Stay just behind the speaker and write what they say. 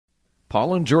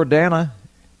Paul and Jordana,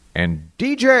 and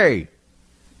DJ,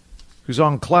 who's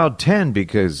on cloud 10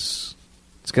 because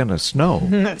it's going to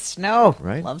snow. Snow.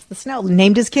 Right? Loves the snow.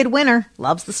 Named his kid Winter.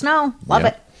 Loves the snow. Love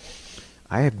it.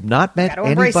 I have not met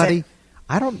anybody.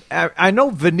 It. I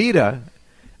know Vanita,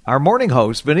 our morning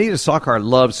host, Vanita Sokar,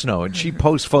 loves snow, and she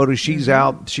posts photos. She's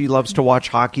out. She loves to watch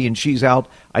hockey, and she's out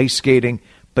ice skating.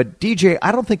 But, DJ,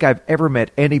 I don't think I've ever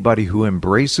met anybody who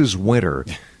embraces winter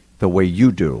the way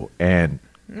you do, and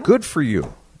good for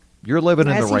you. You're living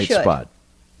in the right spot.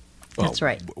 Well, that's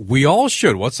right. We all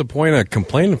should. What's the point of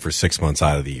complaining for 6 months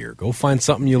out of the year? Go find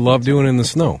something you love doing in the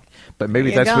snow. But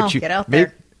maybe that's what you get out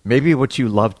there. Maybe what you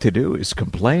love to do is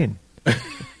complain.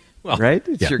 Well, right?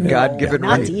 It's your God-given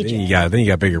right. Then you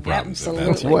got bigger problems.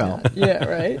 Absolutely. Well, yeah,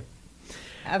 right.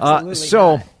 Absolutely.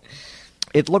 So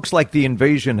it looks like the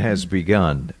invasion has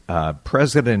begun.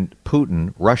 President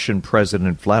Putin, Russian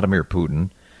President Vladimir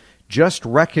Putin, just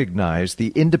recognized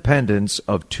the independence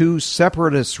of two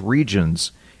separatist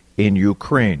regions in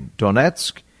Ukraine,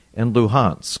 Donetsk and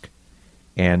Luhansk.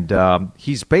 And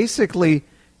he's basically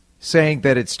saying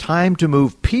that it's time to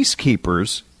move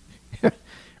peacekeepers,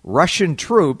 Russian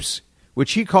troops,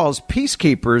 which he calls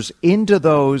peacekeepers, into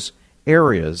those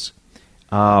areas.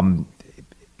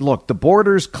 Look, the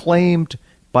borders claimed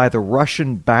by the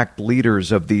Russian-backed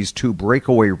leaders of these two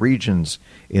breakaway regions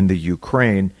in the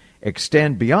Ukraine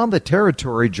extend beyond the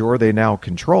territory they now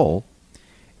control,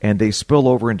 and they spill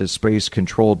over into space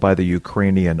controlled by the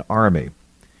Ukrainian army.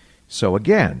 So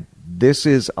again, this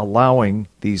is allowing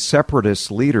these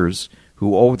separatist leaders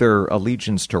who owe their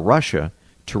allegiance to Russia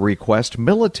to request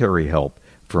military help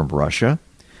from Russia.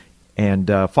 And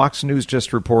Fox News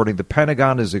just reporting the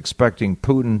Pentagon is expecting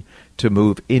Putin to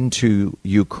move into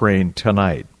Ukraine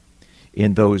tonight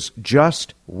in those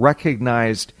just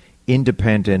recognized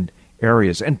independent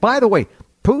areas. And by the way,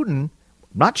 Putin,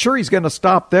 not sure he's going to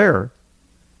stop there.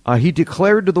 He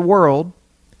declared to the world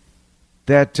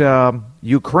that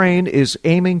Ukraine is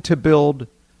aiming to build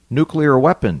nuclear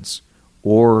weapons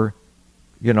or,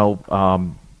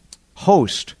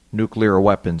 host nuclear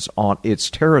weapons on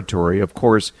its territory. Of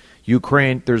course,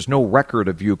 Ukraine, there's no record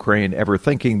of Ukraine ever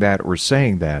thinking that or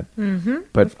saying that. Mm-hmm,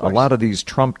 but a lot of these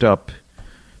trumped up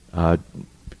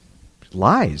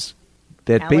lies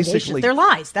that basically... They're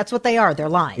lies. That's what they are. They're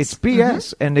lies. It's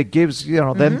BS, and it gives,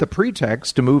 them the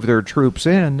pretext to move their troops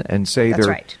in and say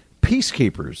they're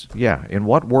peacekeepers. Yeah, in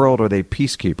what world are they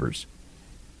peacekeepers?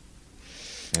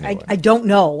 Anyway. I don't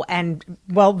know. And,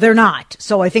 well, they're not.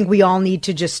 So I think we all need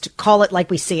to just call it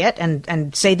like we see it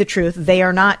and say the truth. They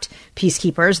are not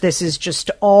peacekeepers. This is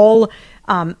just all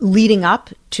leading up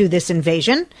to this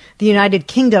invasion. The United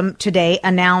Kingdom today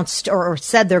announced or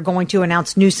said they're going to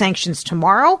announce new sanctions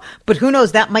tomorrow. But who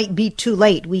knows? That might be too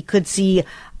late. We could see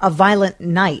a violent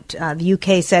night. The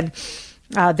UK said...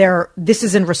 this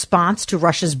is in response to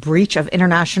Russia's breach of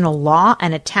international law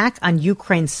and attack on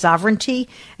Ukraine's sovereignty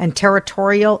and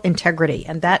territorial integrity.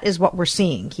 And that is what we're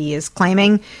seeing. He is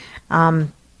claiming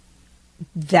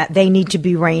that they need to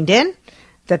be reined in,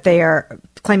 that they are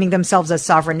claiming themselves as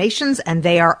sovereign nations, and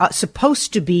they are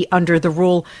supposed to be under the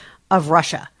rule of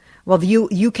Russia. Well,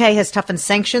 the UK has toughened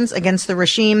sanctions against the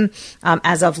regime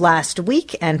as of last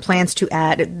week and plans to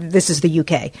add, this is the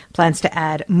UK, plans to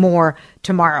add more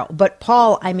tomorrow. But,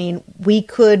 Paul, I mean, we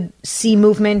could see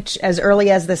movement as early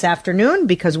as this afternoon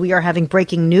because we are having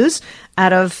breaking news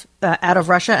out of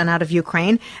Russia and out of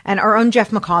Ukraine. And our own Jeff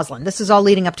McCausland, this is all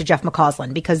leading up to Jeff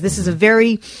McCausland because this is a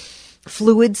very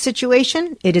fluid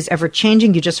situation. It is ever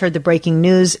changing. You just heard the breaking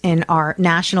news in our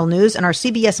national news, and our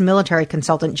CBS military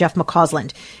consultant, Jeff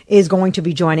McCausland, is going to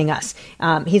be joining us.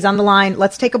 He's on the line.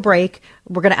 Let's take a break.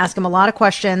 We're going to ask him a lot of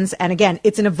questions. And again,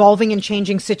 it's an evolving and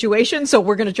changing situation. So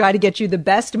we're going to try to get you the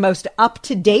best, most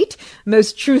up-to-date,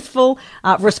 most truthful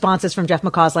responses from Jeff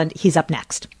McCausland. He's up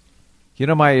next.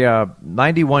 My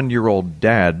 91-year-old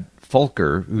dad,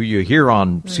 Folker, who you hear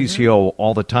on CCO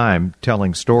all the time,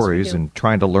 telling stories and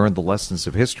trying to learn the lessons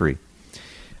of history.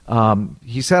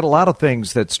 He said a lot of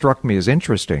things that struck me as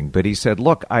interesting, but he said,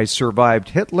 look, I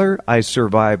survived Hitler, I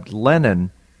survived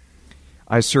Lenin,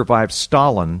 I survived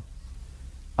Stalin.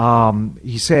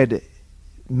 He said,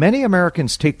 many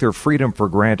Americans take their freedom for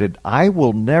granted. I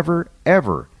will never,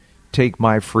 ever take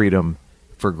my freedom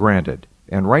for granted.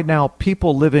 And right now,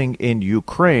 people living in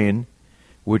Ukraine,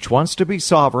 which wants to be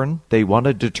sovereign, they want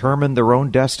to determine their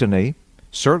own destiny,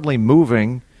 certainly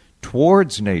moving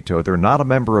towards NATO. They're not a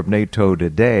member of NATO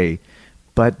today,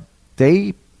 but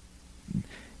they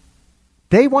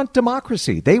want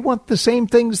democracy. They want the same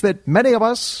things that many of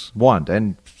us want,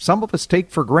 and some of us take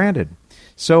for granted.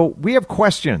 So we have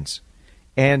questions.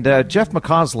 And Jeff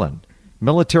McCausland,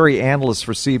 military analyst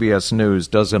for CBS News,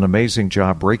 does an amazing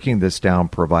job breaking this down,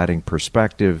 providing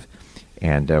perspective,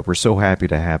 and we're so happy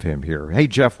to have him here. Hey,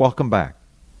 Jeff, welcome back.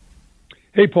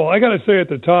 Hey, Paul, I got to say at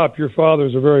the top, your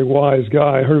father's a very wise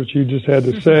guy. I heard what you just had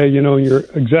to say. You know, you're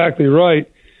exactly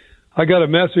right. I got a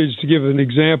message to give an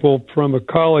example from a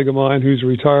colleague of mine who's a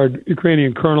retired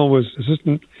Ukrainian colonel, was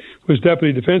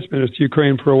deputy defense minister to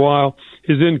Ukraine for a while.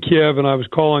 He's in Kiev, and I was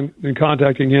calling and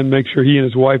contacting him to make sure he and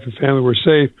his wife and family were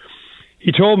safe.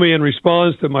 He told me in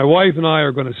response that my wife and I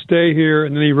are going to stay here,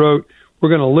 and then he wrote, we're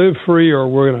going to live free or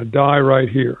we're going to die right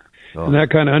here. Oh. And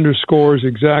that kind of underscores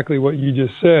exactly what you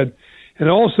just said. And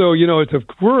also, you know, it's a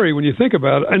worry when you think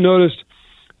about it. I noticed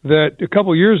that a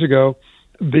couple of years ago,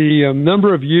 the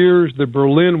number of years the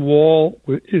Berlin Wall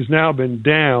has now been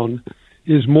down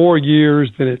is more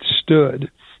years than it stood.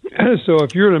 So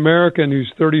if you're an American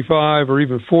who's 35 or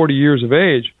even 40 years of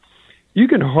age, you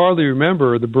can hardly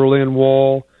remember the Berlin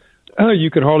Wall. You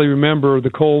can hardly remember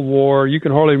the Cold War. You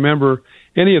can hardly remember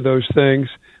any of those things.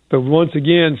 But once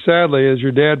again, sadly, as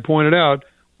your dad pointed out,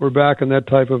 we're back in that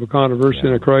type of a controversy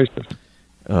and a crisis.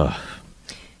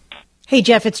 Hey,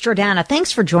 Jeff, it's Jordana.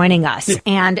 Thanks for joining us. Yeah.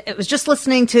 And it was just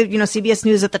listening to, CBS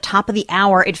News at the top of the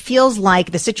hour. It feels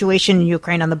like the situation in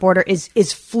Ukraine on the border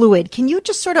is fluid. Can you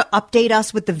just sort of update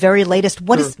us with the very latest?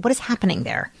 What is happening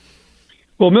there?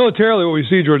 Well, militarily, what we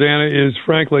see, Jordana, is,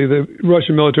 frankly, the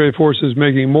Russian military forces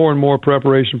making more and more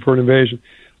preparation for an invasion.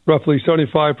 Roughly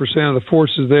 75% of the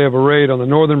forces they have arrayed on the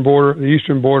northern border, the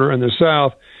eastern border, and the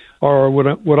south are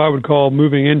what I would call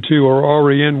moving into or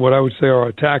already in what I would say are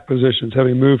attack positions,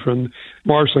 having moved from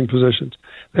marshaling positions.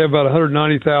 They have about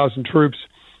 190,000 troops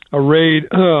arrayed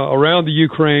around the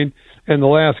Ukraine. And the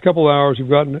last couple of hours, we've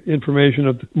gotten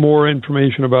more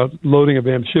information about loading of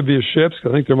amphibious ships. I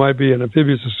think there might be an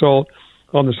amphibious assault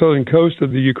on the southern coast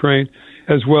of the Ukraine,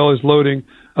 as well as loading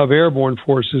of airborne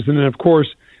forces. And then, of course,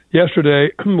 yesterday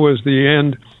was the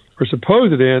end, or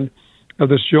supposed end, of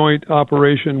this joint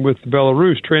operation with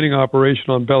Belarus, training operation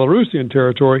on Belarusian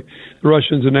territory. The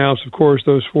Russians announced, of course,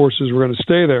 those forces were going to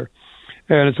stay there.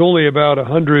 And it's only about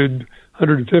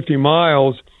 150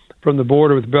 miles from the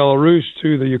border with Belarus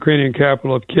to the Ukrainian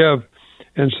capital of Kiev.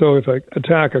 And so if an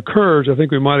attack occurs, I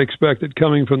think we might expect it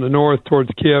coming from the north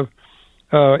towards Kiev,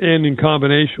 and in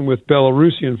combination with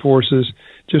Belarusian forces,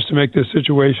 just to make this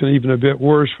situation even a bit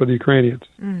worse for the Ukrainians.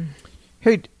 Mm.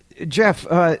 Hey, Jeff,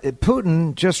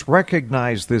 Putin just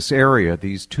recognized this area,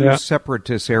 these two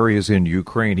separatist areas in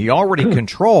Ukraine. He already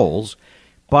controls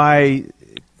by,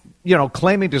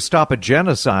 claiming to stop a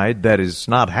genocide that is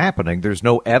not happening. There's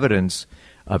no evidence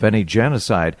of any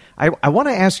genocide. I want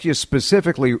to ask you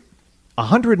specifically,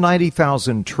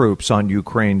 190,000 troops on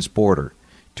Ukraine's border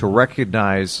to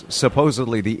recognize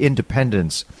supposedly the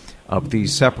independence of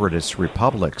these separatist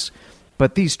republics.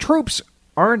 But these troops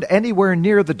aren't anywhere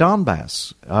near the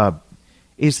Donbass.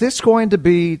 Is this going to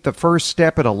be the first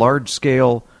step in a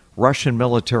large-scale Russian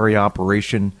military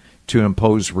operation to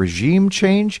impose regime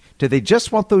change? Do they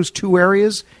just want those two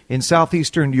areas in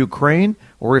southeastern Ukraine?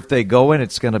 Or if they go in,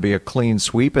 it's going to be a clean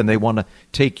sweep and they want to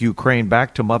take Ukraine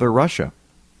back to Mother Russia?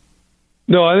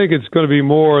 No, I think it's going to be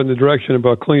more in the direction of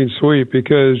a clean sweep,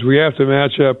 because we have to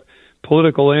match up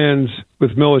political ends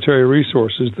with military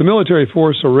resources. The military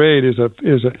force arrayed is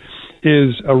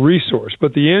a resource,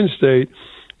 but the end state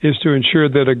is to ensure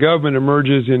that a government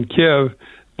emerges in Kiev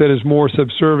that is more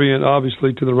subservient,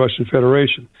 obviously, to the Russian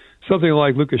Federation. Something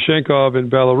like Lukashenko in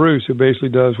Belarus, who basically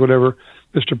does whatever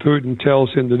Mr. Putin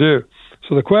tells him to do.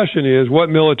 So the question is, what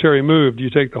military move? Do you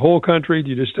take the whole country?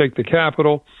 Do you just take the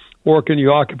capital? Or can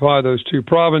you occupy those two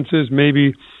provinces,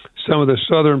 maybe some of the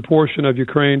southern portion of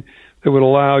Ukraine that would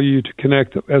allow you to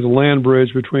connect as a land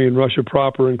bridge between Russia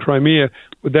proper and Crimea?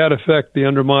 Would that affect the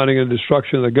undermining and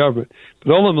destruction of the government?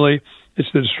 But ultimately, it's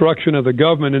the destruction of the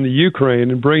government in the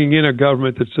Ukraine and bringing in a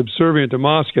government that's subservient to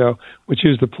Moscow, which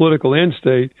is the political end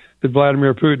state that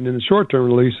Vladimir Putin, in the short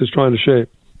term at least, is trying to shape.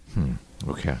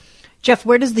 Okay. Jeff,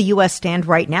 where does the U.S. stand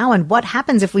right now, and what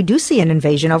happens if we do see an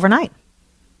invasion overnight?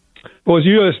 Well, as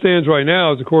the U.S. stands right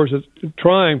now, of course, it's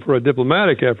trying for a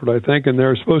diplomatic effort, I think, and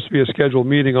there's supposed to be a scheduled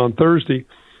meeting on Thursday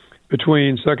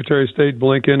between Secretary of State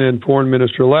Blinken and Foreign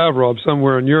Minister Lavrov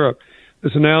somewhere in Europe.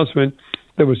 This announcement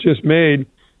that was just made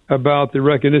about the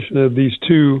recognition of these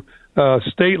two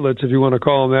statelets, if you want to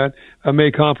call them that,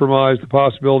 may compromise the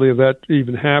possibility of that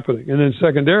even happening. And then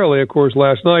secondarily, of course,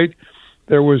 last night,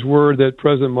 there was word that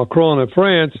President Macron of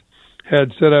France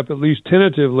had set up, at least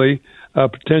tentatively, a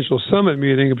potential summit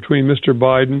meeting between Mr.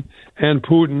 Biden and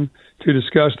Putin to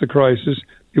discuss the crisis.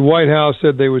 The White House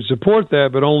said they would support that,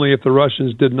 but only if the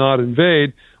Russians did not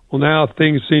invade. Well, now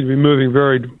things seem to be moving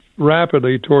very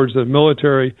rapidly towards the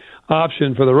military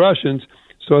option for the Russians.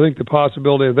 So I think the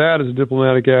possibility of that as a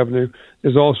diplomatic avenue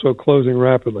is also closing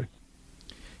rapidly.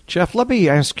 Jeff, let me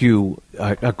ask you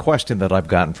a question that I've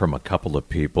gotten from a couple of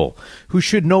people who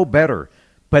should know better,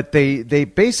 but they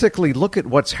basically look at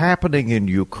what's happening in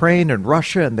Ukraine and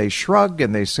Russia and they shrug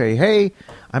and they say, hey,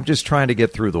 I'm just trying to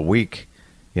get through the week.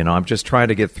 I'm just trying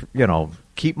to get,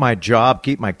 keep my job,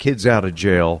 keep my kids out of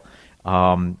jail.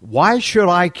 Why should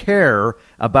I care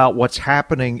about what's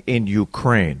happening in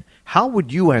Ukraine? How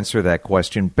would you answer that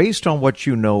question based on what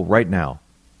you know right now?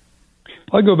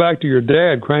 I'd go back to your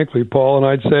dad, frankly, Paul, and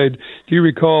I'd say, do you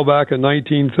recall back in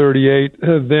 1938,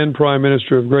 then Prime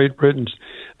Minister of Great Britain,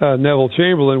 Neville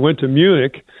Chamberlain, went to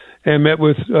Munich and met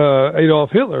with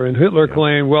Adolf Hitler, and Hitler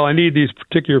claimed, well, I need these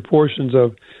particular portions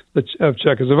of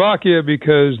Czechoslovakia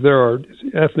because there are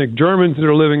ethnic Germans that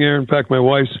are living there. In fact, my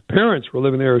wife's parents were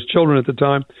living there as children at the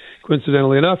time,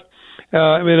 coincidentally enough.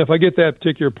 If I get that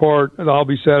particular part, I'll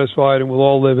be satisfied and we'll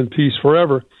all live in peace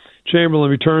forever. Chamberlain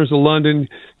returns to London,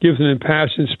 gives an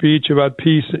impassioned speech about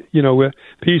peace,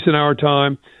 peace in our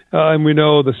time, and we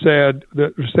know the sad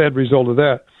result of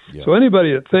that. Yeah. So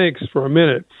anybody that thinks for a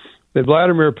minute that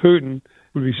Vladimir Putin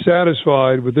would be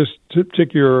satisfied with this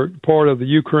particular part of the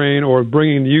Ukraine or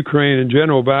bringing the Ukraine in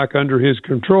general back under his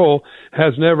control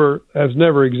has never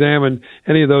examined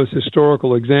any of those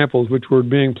historical examples which were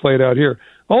being played out here.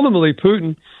 Ultimately,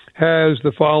 Putin has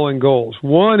the following goals.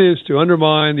 One is to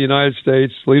undermine the United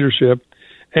States leadership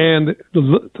and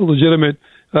the legitimate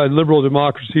liberal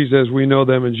democracies as we know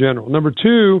them in general. Number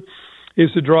two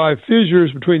is to drive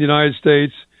fissures between the United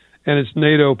States and its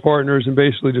NATO partners and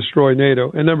basically destroy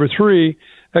NATO. And number three,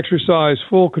 exercise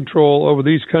full control over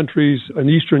these countries in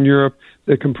Eastern Europe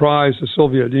that comprise the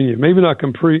Soviet Union. Maybe not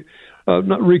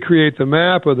recreate the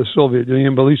map of the Soviet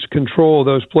Union, but at least control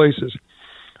those places.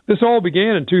 This all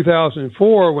began in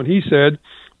 2004 when he said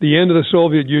the end of the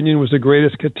Soviet Union was the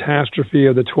greatest catastrophe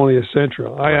of the 20th century.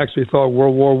 I actually thought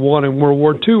World War I and World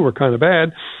War II were kind of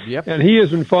bad. Yep. And he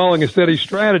has been following a steady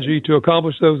strategy to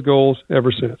accomplish those goals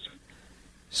ever since.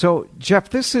 So, Jeff,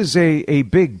 this is a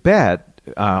big bet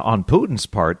on Putin's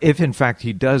part. If, in fact,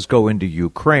 he does go into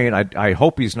Ukraine, I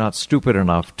hope he's not stupid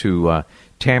enough to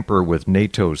tamper with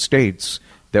NATO states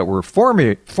that were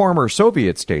former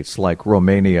Soviet states like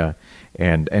Romania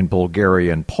and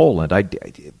Bulgaria and Poland.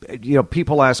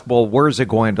 People ask, well, where is it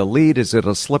going to lead? Is it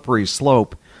a slippery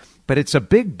slope? But it's a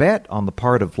big bet on the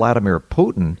part of Vladimir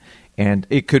Putin, and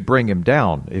it could bring him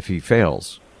down if he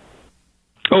fails.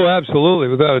 Oh, absolutely,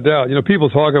 without a doubt. People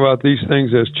talk about these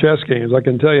things as chess games. I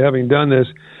can tell you, having done this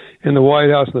in the White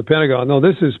House and the Pentagon, no,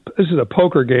 this is a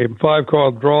poker game,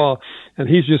 5-card draw, and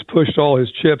he's just pushed all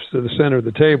his chips to the center of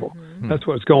the table. Mm-hmm. That's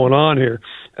what's going on here.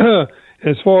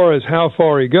 As far as how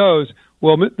far he goes,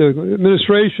 well, the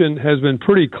administration has been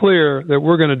pretty clear that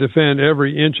we're going to defend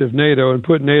every inch of NATO and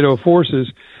put NATO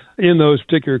forces in those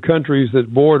particular countries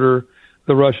that border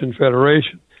the Russian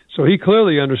Federation. So he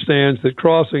clearly understands that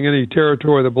crossing any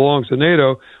territory that belongs to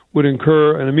NATO would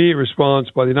incur an immediate response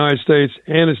by the United States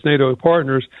and its NATO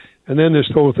partners, and then this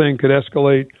whole thing could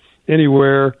escalate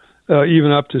anywhere,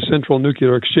 even up to central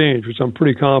nuclear exchange, which I'm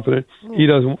pretty confident he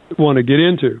doesn't want to get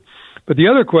into. But the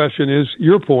other question is,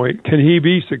 your point, can he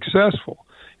be successful?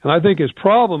 And I think his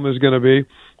problem is going to be,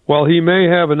 while he may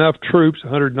have enough troops,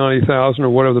 190,000 or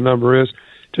whatever the number is,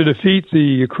 to defeat the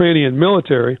Ukrainian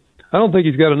military, I don't think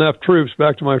he's got enough troops,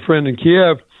 back to my friend in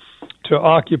Kiev, to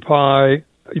occupy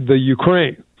the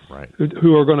Ukraine, right,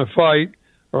 who are going to fight,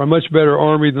 are a much better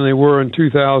army than they were in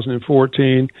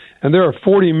 2014. And there are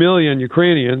 40 million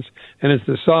Ukrainians, and it's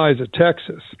the size of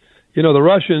Texas. The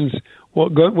Russians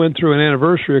went through an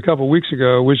anniversary a couple of weeks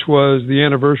ago, which was the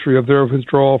anniversary of their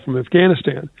withdrawal from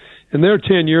Afghanistan. In their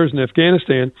 10 years in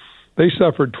Afghanistan, they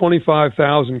suffered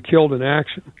 25,000 killed in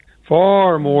action,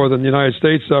 far more than the United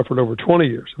States suffered over 20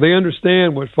 years. They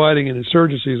understand what fighting an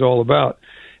insurgency is all about,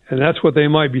 and that's what they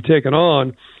might be taking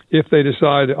on if they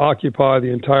decide to occupy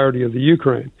the entirety of the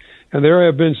Ukraine. And there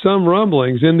have been some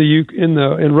rumblings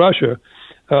in Russia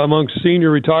amongst senior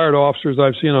retired officers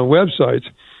I've seen on websites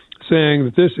saying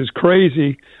that this is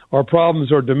crazy, our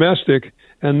problems are domestic,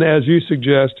 and as you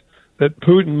suggest, that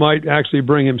Putin might actually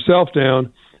bring himself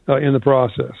down in the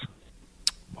process.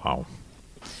 Wow.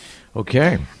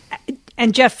 Okay.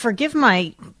 And Jeff, forgive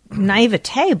my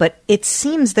naivete, but it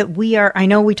seems that I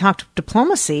know we talked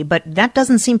diplomacy, but that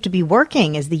doesn't seem to be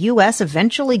working. Is the U.S.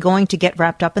 eventually going to get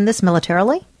wrapped up in this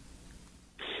militarily?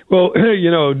 Well,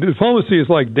 diplomacy is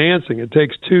like dancing. It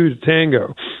takes two to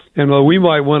tango. And while we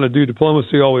might want to do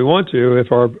diplomacy all we want to, if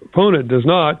our opponent does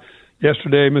not,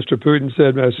 yesterday Mr. Putin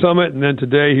said a summit, and then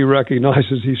today he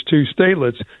recognizes he's too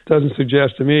statelets. Doesn't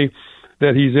suggest to me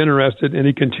that he's interested, and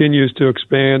he continues to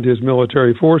expand his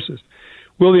military forces.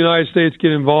 Will the United States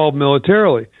get involved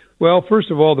militarily? Well, first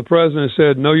of all, the president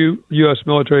said no U.S.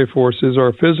 military forces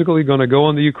are physically going to go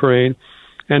into Ukraine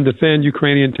and defend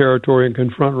Ukrainian territory and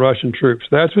confront Russian troops.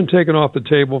 That's been taken off the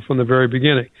table from the very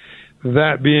beginning.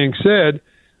 That being said,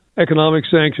 economic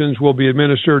sanctions will be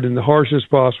administered in the harshest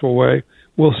possible way.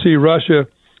 We'll see Russia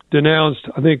denounced,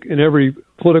 I think, in every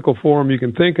political forum you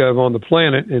can think of on the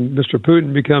planet, and Mr.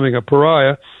 Putin becoming a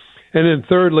pariah. And then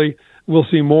thirdly, we'll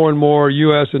see more and more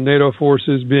U.S. and NATO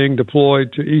forces being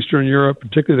deployed to Eastern Europe,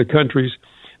 particularly the countries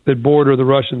that border the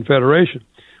Russian Federation,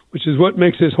 which is what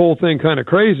makes this whole thing kind of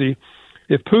crazy.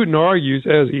 If Putin argues,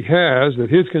 as he has, that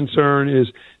his concern is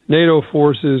NATO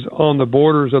forces on the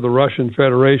borders of the Russian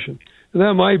Federation, and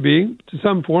that might be, to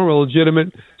some form, a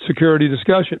legitimate security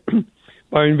discussion.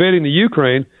 By invading the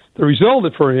Ukraine, the result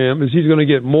for him is he's going to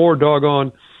get more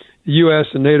doggone U.S.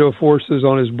 and NATO forces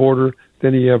on his border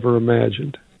than he ever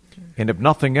imagined. And if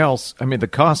nothing else, I mean, the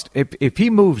cost, if he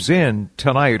moves in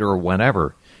tonight or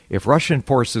whenever, if Russian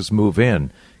forces move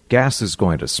in, gas is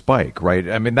going to spike, right?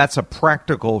 I mean, that's a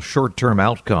practical short-term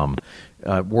outcome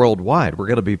worldwide. We're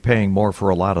going to be paying more for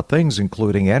a lot of things,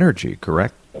 including energy,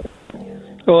 correct?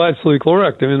 Well, absolutely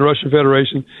correct. I mean, the Russian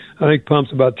Federation, I think,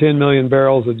 pumps about 10 million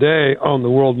barrels a day on the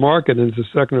world market and is the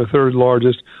second or third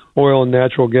largest oil and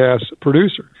natural gas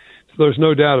producer. So there's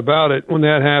no doubt about it. When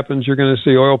that happens, you're going to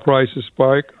see oil prices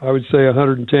spike, I would say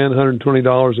 $110,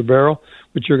 $120 a barrel,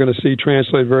 which you're going to see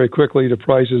translate very quickly to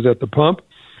prices at the pump.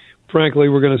 Frankly,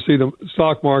 we're going to see the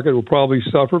stock market will probably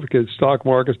suffer because stock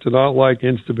markets do not like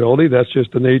instability. That's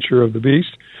just the nature of the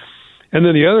beast. And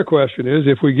then the other question is,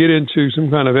 if we get into some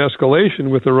kind of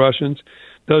escalation with the Russians,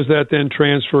 does that then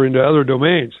transfer into other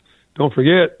domains? Don't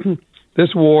forget,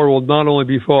 this war will not only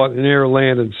be fought in air,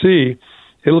 land, and sea,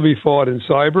 it'll be fought in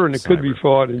cyber, and it could be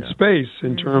fought in space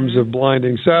in terms of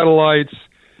blinding satellites,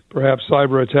 perhaps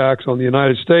cyber attacks on the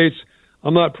United States.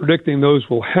 I'm not predicting those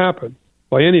will happen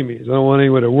by any means. I don't want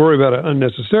anyone to worry about it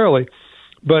unnecessarily,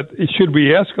 but should we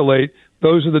escalate,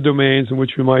 those are the domains in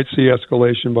which we might see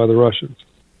escalation by the Russians.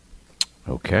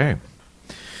 Okay.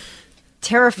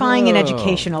 Terrifying and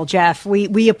educational, Jeff.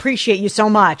 We appreciate you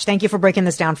so much. Thank you for breaking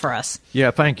this down for us.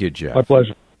 Yeah, thank you, Jeff. My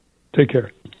pleasure. Take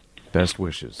care. Best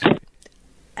wishes.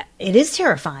 It is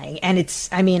terrifying, and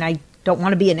I don't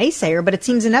want to be a naysayer, but it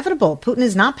seems inevitable. Putin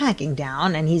is not backing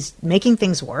down, and he's making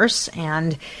things worse,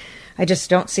 and I just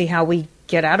don't see how we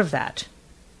get out of that.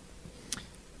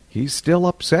 He's still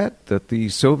upset that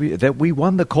that we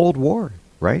won the Cold War,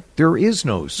 right? There is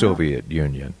no Soviet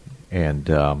Union.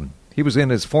 And he was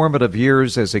in his formative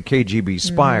years as a KGB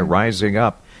spy, rising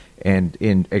up and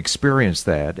experienced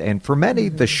that. And for many,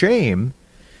 the shame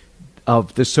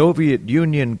of the Soviet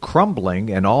Union crumbling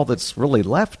and all that's really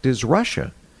left is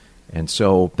Russia. And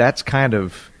so that's kind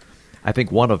of, I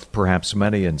think, one of perhaps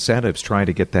many incentives trying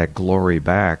to get that glory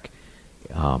back.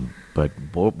 But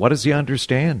what does he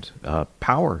understand?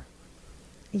 Power.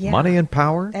 Yeah. Money and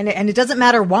power. And it doesn't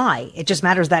matter why. It just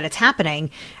matters that it's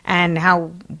happening and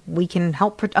how we can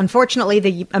help.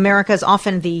 Unfortunately, America is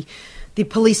often the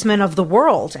policeman of the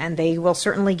world, and they will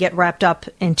certainly get wrapped up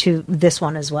into this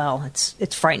one as well.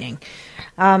 It's frightening.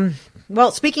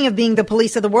 Well, speaking of being the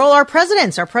police of the world, our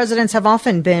presidents have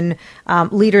often been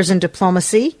leaders in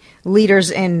diplomacy, leaders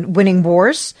in winning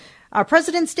wars. Our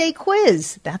President's Day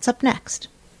quiz, that's up next.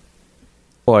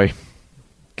 Boy,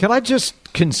 can I just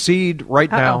concede right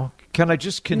now? Can I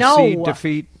just concede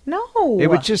defeat? No.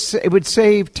 It would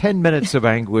save 10 minutes of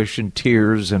anguish and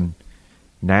tears and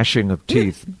gnashing of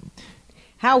teeth.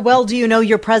 How well do you know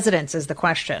your presidents is the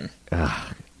question.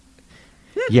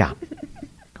 Yeah.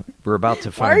 We're about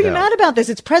to find out. Why are you mad about this?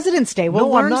 It's President's Day. We'll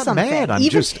learn something. I'm not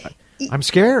mad. I'm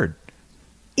scared.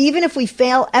 Even if we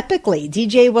fail epically,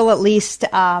 DJ will at least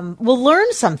will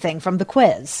learn something from the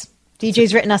quiz.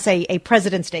 DJ's written us a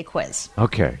President's Day quiz.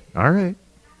 Okay. All right.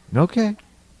 Okay.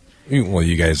 Well,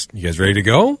 you guys ready to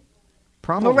go?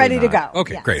 Probably We're ready not. to go.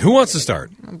 Okay, great. Who wants to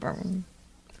start?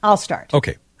 I'll start.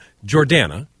 Okay.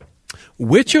 Jordana,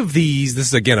 which of these, this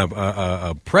is again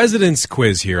a president's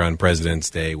quiz here on President's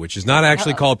Day, which is not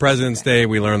actually called President's Day.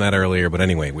 We learned that earlier, but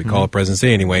anyway, we call it President's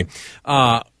Day anyway.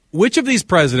 Which of these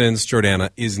presidents,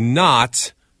 Jordana, is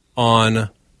not on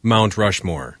Mount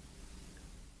Rushmore?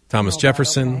 Thomas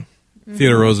Jefferson,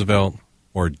 Theodore Roosevelt,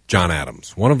 or John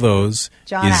Adams? One of those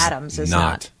Adams is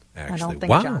not. Actually. I don't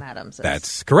think John Adams is.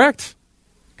 That's correct.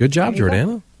 Good job,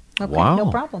 Jordana. Okay, wow. No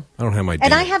problem. I don't have my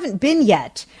And I haven't been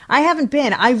yet.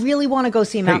 I really want to go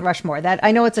see Mount Rushmore.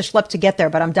 I know it's a schlep to get there,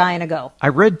 but I'm dying to go. I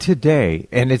read today,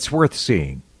 and it's worth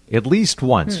seeing. At least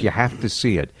once. You have to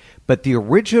see it. But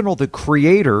the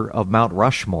creator of Mount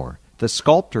Rushmore, the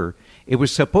sculptor, It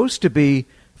was supposed to be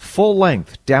full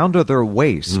length, down to their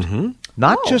waist,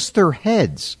 not just their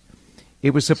heads.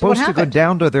 It was supposed to go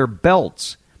down to their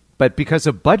belts, but because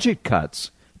of budget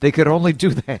cuts, they could only do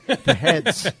the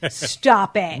heads.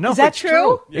 Stop it. No, Is that it's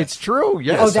true? Yes. It's true,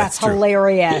 yes. Oh, that's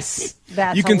hilarious.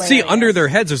 That's You can see hilarious. under their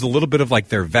heads there's a little bit of like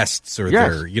their vests or Yes,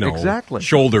 their, exactly.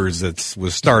 shoulders that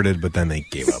was started, but then they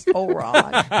gave up. Oh, Ron.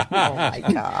 Oh, my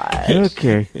God.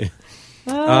 Okay.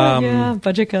 Yeah,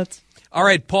 budget cuts. All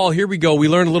right, Paul, here we go. We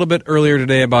learned a little bit earlier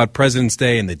today about President's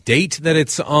Day and the date that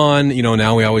it's on.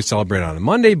 Now we always celebrate on a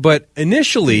Monday, but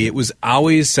initially it was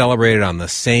always celebrated on the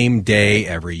same day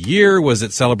every year. Was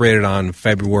it celebrated on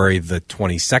February the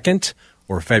 22nd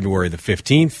or February the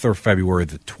 15th or February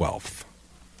the 12th?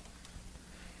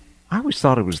 I always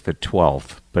thought it was the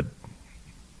 12th, but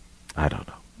I don't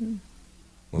know.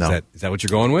 Well, is that what you're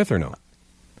going with or no?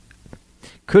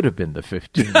 Could have been the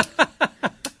 15th.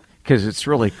 Because it's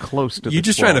really close to You're the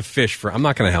just 12th. trying to fish for. I'm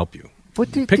not going to help you.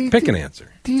 Pick an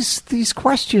answer. These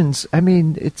questions, I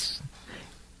mean,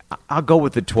 I'll go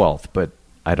with the 12th, but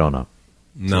I don't know.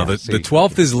 No, Yeah, the see.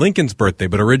 12th is Lincoln's birthday,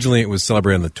 but originally it was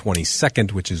celebrated on the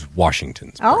 22nd, which is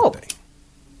Washington's birthday.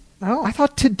 Oh, I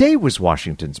thought today was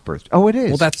Washington's birthday. Oh, it is.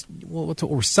 Well, that's what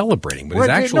we're celebrating, but Well, his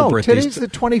actual birthday today's the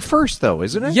 21st, though,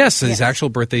 isn't it? Yes, his actual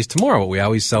birthday's tomorrow, but we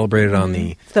always celebrate it on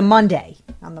the... it's the Monday.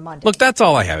 On the Monday. Look, that's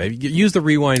all I have. Use the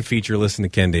rewind feature, listen to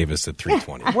Ken Davis at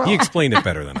 3:20. He explained it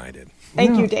better than I did.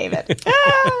 Thank you, David.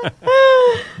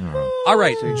 All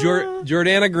right,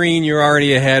 Jordana Green, you're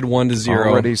already ahead 1-0.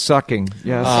 Already sucking,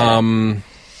 yes.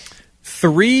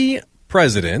 3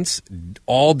 presidents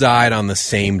all died on the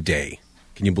same day.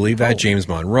 Can you believe that? James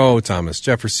Monroe, Thomas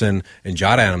Jefferson, and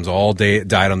John Adams all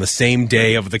died on the same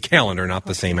day of the calendar, not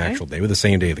the same actual day, but the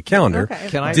same day of the calendar. Okay.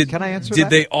 Can I answer Did that?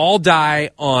 they all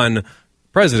die on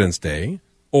President's Day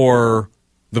or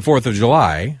the 4th of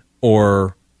July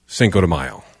or Cinco de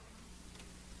Mayo?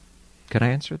 Can I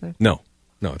answer that? No,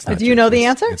 it's not. Do you know the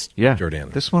answer? It's Yeah.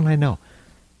 Jordana. This one I know. All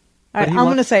right, he I'm wa-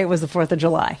 going to say it was the 4th of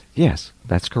July. Yes,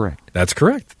 that's correct. That's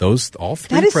correct. All 3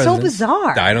 That is so presidents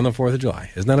bizarre. died on the 4th of July.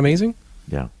 Isn't that amazing?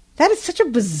 Yeah. That is such a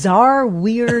bizarre,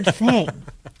 weird thing.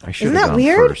 I should Isn't have that gone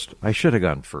weird? first. I should have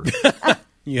gone first.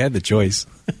 You had the choice.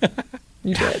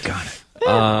 You did. Got it.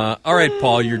 All right,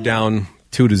 Paul, you're down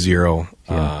 2-0.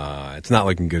 It's not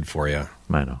looking good for you.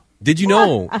 I know. Did you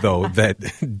know, though, that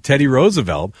Teddy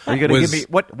Roosevelt Are you going to give me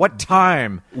what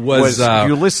time was,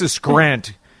 Ulysses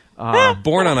Grant?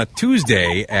 born on a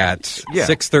Tuesday at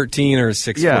 6:13 or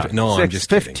 6:14? Yeah, No, I'm just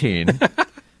kidding. 6:15.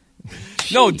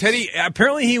 No, Teddy,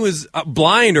 apparently he was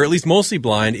blind, or at least mostly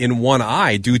blind, in one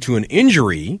eye due to an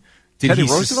injury. Did Teddy he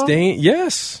Roosevelt? sustain?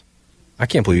 Yes. I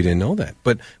can't believe you didn't know that.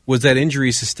 But was that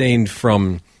injury sustained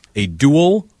from a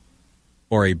duel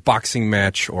or a boxing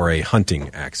match or a hunting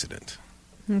accident?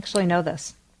 I actually know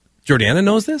this. Jordana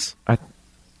knows this? I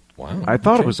Wow.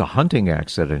 thought Okay. it was a hunting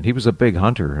accident. He was a big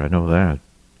hunter. I know that.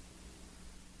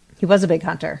 He was a big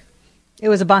hunter. It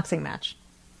was a boxing match.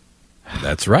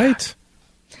 That's right.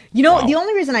 You know, Wow. the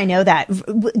only reason I know that,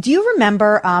 do you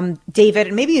remember, David,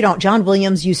 and maybe you don't, John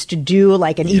Williams used to do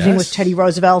like an evening with Yes. Teddy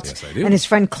Roosevelt, Yes, I do. and his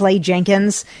friend Clay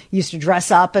Jenkins used to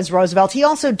dress up as Roosevelt. He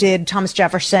also did Thomas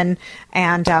Jefferson,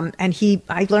 and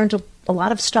I learned a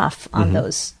lot of stuff on Mm-hmm.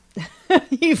 those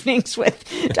evenings with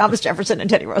Thomas Jefferson and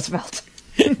Teddy Roosevelt.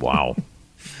 Wow.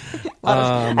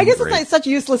 I guess it's great. not such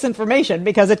useless information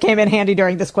because it came in handy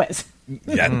during this quiz.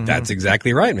 That's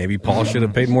exactly right. Maybe Paul should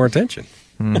have paid more attention.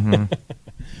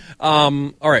 All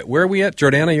right, where are we at?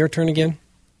 Jordana, your turn again?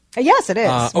 Yes, it is.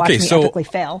 Watch Okay, me so epically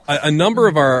fail. a number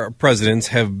of our presidents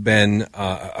have been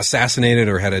assassinated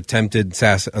or had attempted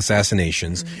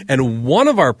assassinations. And one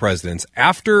of our presidents,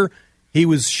 after he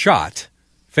was shot,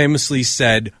 famously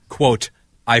said, quote,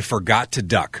 "I forgot to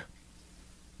duck."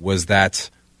 Was that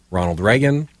Ronald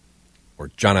Reagan or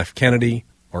John F. Kennedy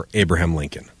or Abraham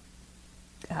Lincoln?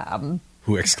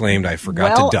 Who exclaimed, "I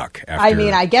forgot to duck." After, I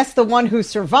mean, I guess the one who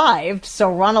survived,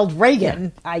 so Ronald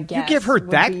Reagan, I guess. give her would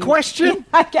that be- question?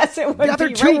 I guess it would The other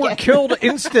be two Reagan. were killed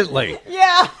instantly.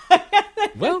 Yeah.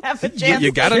 well, have a chance.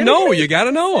 you got to know. You got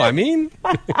to know. I mean,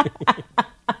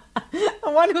 The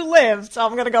one who lived, so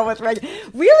I'm going to go with Reagan.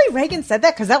 Really, Reagan said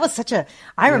that? Because that was such a...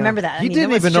 I remember that. I He mean,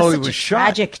 didn't it was even just know he such was a shot.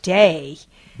 tragic day.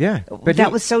 Yeah. But That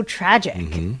he, was so tragic.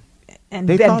 And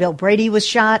They Ben thought- Bill Brady was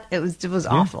shot. It was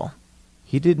awful.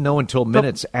 he didn't know until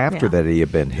minutes after yeah. that he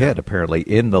had been hit, apparently,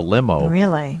 in the limo.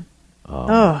 Really?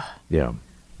 Yeah.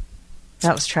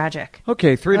 That was tragic.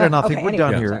 Okay, 3-0. okay, We're anyway.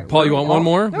 done yeah. here. Paul, you want one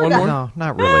more? we're One done. more? No,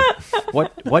 not really.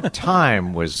 What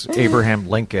time was Abraham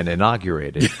Lincoln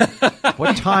inaugurated?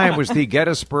 What time was the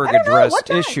Gettysburg I don't know. Address What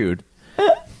time? issued?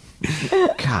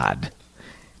 God.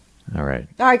 All right.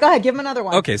 All right, go ahead. Give him another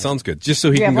one. Okay, sounds good. Just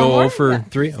so he You can have one go more? 0 for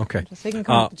 3? Okay. Just so he can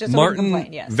just so he can Martin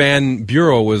complain, yes. Van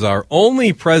Buren was our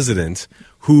only president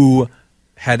who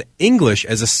had English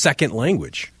as a second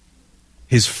language.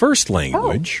 His first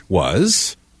language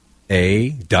was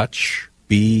A, Dutch,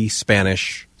 B,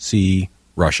 Spanish, C,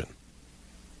 Russian.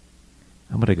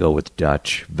 I'm going to go with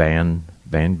Dutch. Van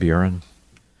Buren.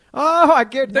 Oh, I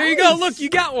get There you go. Look, you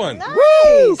got one.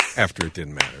 Nice. After it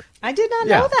didn't matter. I did not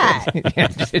know that.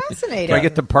 That's Do fascinating. I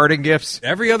get the parting gifts?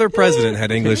 Every other president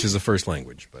had English as a first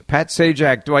language, but Pat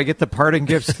Sajak, do I get the parting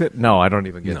gifts? No, I don't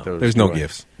even get no, those. there's no do I?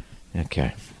 gifts.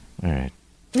 Okay. All right.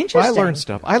 Interesting. Well,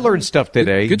 I learned stuff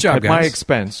today. Good job, at my guys.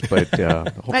 expense, but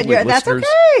hopefully That's listeners,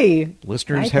 okay.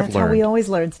 listeners Right? have That's learned. how we always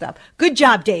learn stuff. Good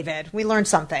job, David. We learned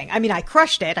something. I mean, I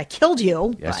crushed it. I killed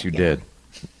you. Yes, but, you did.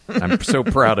 I'm so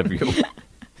proud of you.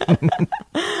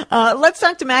 Let's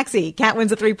talk to Maxie. Cat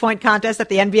wins a 3-point contest at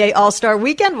the NBA All-Star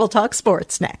Weekend. We'll talk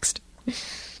sports next.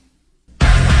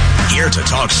 Here to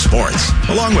talk sports,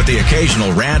 along with the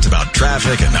occasional rant about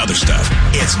traffic and other stuff.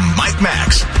 It's Mike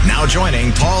Max, now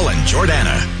joining Paul and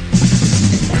Jordana.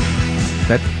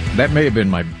 That may have been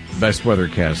my best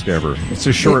weathercast ever. It's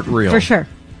a short reel. For sure.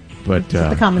 But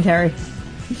The commentary.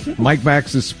 Mike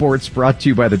Max's Sports brought to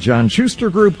you by the John Schuster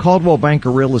Group, Caldwell Banker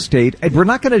Real Estate. And we're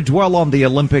not going to dwell on the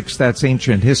Olympics. That's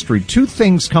ancient history. Two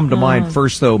things come to mind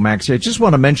first, though, Maxie. I just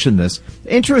want to mention this.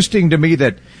 Interesting to me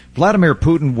that Vladimir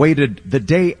Putin waited the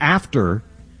day after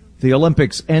the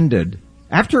Olympics ended,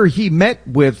 after he met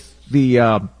with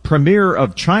the premier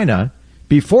of China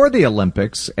before the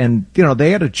Olympics, and,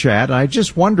 they had a chat. I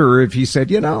just wonder if he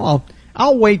said, I'll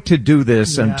wait to do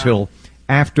this until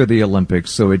after the Olympics,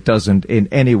 so it doesn't in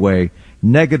any way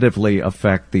negatively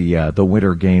affect the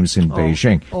Winter Games in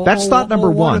Beijing. That's thought number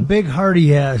what one. a big heart he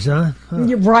has, huh?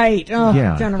 You're right. Oh,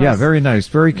 generous. Yeah, very nice,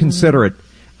 very considerate.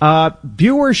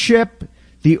 Viewership,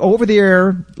 the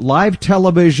over-the-air live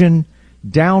television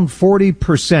down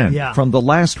 40% from the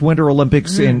last Winter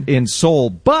Olympics in Seoul,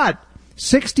 but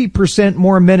 60%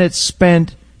 more minutes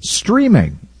spent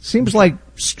streaming. Seems like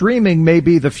streaming may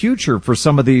be the future for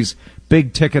some of these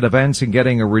big ticket events and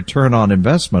getting a return on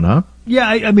investment, huh? Yeah,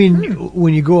 I mean,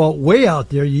 when you go way out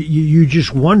there, you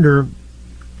just wonder,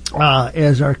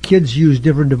 as our kids use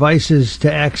different devices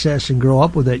to access and grow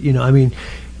up with it,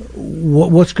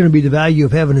 what's going to be the value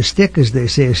of having a stick, as they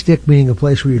say, a stick meaning a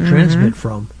place where you transmit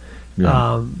from?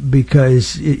 Yeah.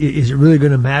 Because is it really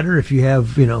going to matter if you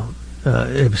have,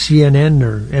 if CNN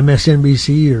or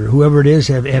MSNBC or whoever it is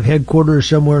have headquarters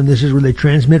somewhere and this is where they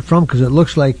transmit from? Because it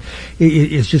looks like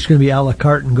it's just going to be a la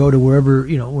carte and go to wherever,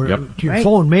 to your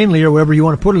phone mainly, or wherever you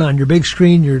want to put it on, your big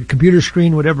screen, your computer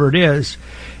screen, whatever it is.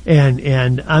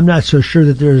 And I'm not so sure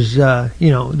that there's going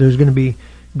to be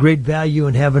great value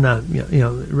in having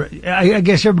I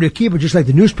guess everybody will keep it just like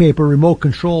the newspaper, remote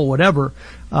control, whatever.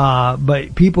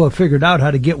 But people have figured out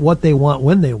how to get what they want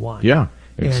when they want. Yeah.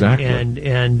 Exactly.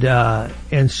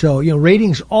 And so,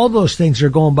 ratings, all those things are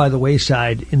going by the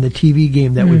wayside in the TV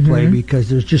game that we play, because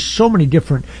there's just so many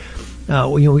different, we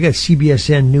got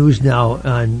CBSN News now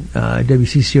on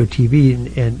WCCO TV,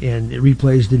 and it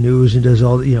replays the news and does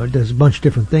all, it does a bunch of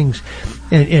different things.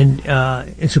 And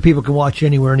so people can watch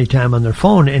anywhere, anytime on their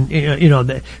phone.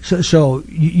 And, so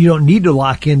you don't need to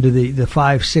lock into the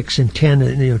 5, 6, and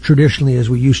 10, traditionally as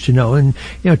we used to know. And,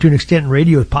 to an extent in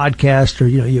radio with podcasts, or,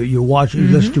 you watch, you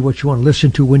listen to what you want to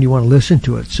listen to when you want to listen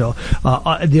to it. So,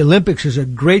 the Olympics is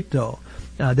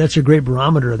that's a great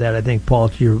barometer of that, I think, Paul,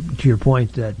 to your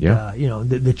point that,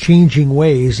 the changing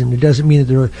ways, and it doesn't mean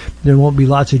that there won't be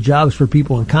lots of jobs for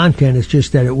people in content. It's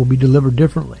just that it will be delivered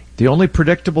differently. The only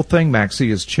predictable thing,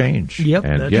 Maxie, is change. Yep.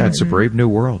 And it's a brave new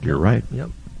world. You're right. Yep.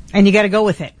 And you got to go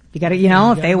with it. You got to,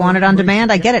 if they want it on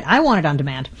demand, I get it. I want it on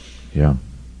demand. Yeah.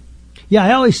 Yeah,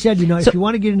 I always said, if you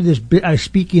want to get into this, I was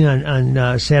speaking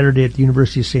on Saturday at the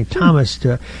University of St. Thomas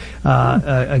to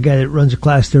a guy that runs a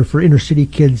class there for inner city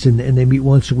kids, and they meet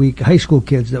once a week, high school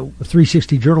kids, that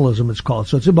 360 journalism it's called.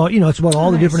 So it's about, it's about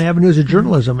all the different avenues of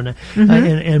journalism.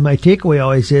 And my takeaway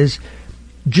always is,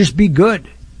 just be good.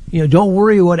 Don't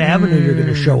worry what avenue you're going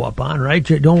to show up on, right?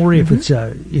 Don't worry if it's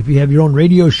if you have your own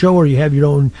radio show, or you have your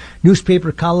own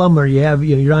newspaper column, or you have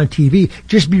you're on TV.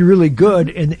 Just be really good,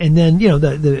 and then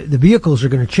the vehicles are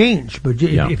going to change. But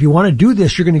if you want to do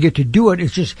this, you're going to get to do it.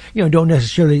 It's just don't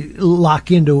necessarily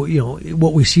lock into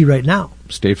what we see right now.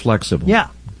 Stay flexible. Yeah,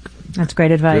 that's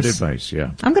great advice. Good advice.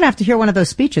 Yeah. I'm going to have to hear one of those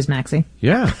speeches, Maxie.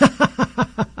 Yeah.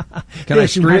 Can I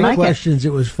stream questions?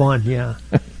 It was fun. Yeah.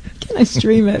 I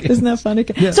stream it. Isn't that funny?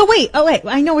 Yeah. So wait.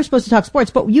 I know we're supposed to talk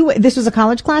sports, but this was a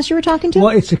college class you were talking to?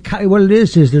 Well, what it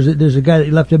is there's a guy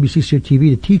that left WCCO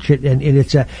TV to teach it, and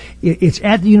it's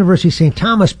at the University of St.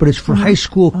 Thomas, but it's for high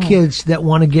school kids that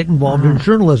want to get involved in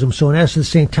journalism. So in essence,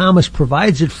 St. Thomas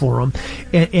provides it for them,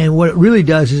 and what it really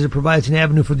does is it provides an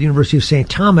avenue for the University of St.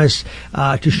 Thomas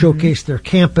to showcase their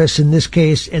campus in this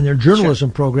case and their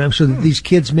journalism program, so that these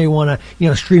kids may want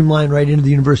to streamline right into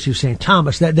the University of St.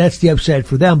 Thomas. That's the upside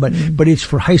for them, but it's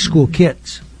for high school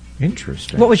kids.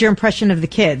 Interesting. What was your impression of the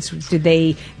kids? Did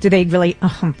they really?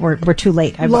 We're too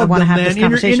late. I want to have this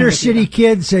conversation. Inner city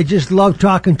kids. I just love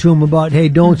talking to them about, hey,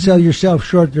 don't sell yourself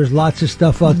short. There's lots of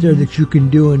stuff out there that you can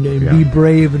do, and be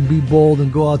brave and be bold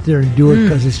and go out there and do it,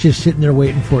 because it's just sitting there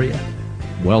waiting for you.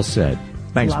 Well said.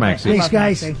 Thanks, Maxie. Thanks,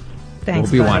 guys.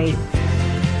 Thanks, we'll be buddy.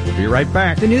 watching. We'll be right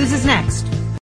back. The news is next.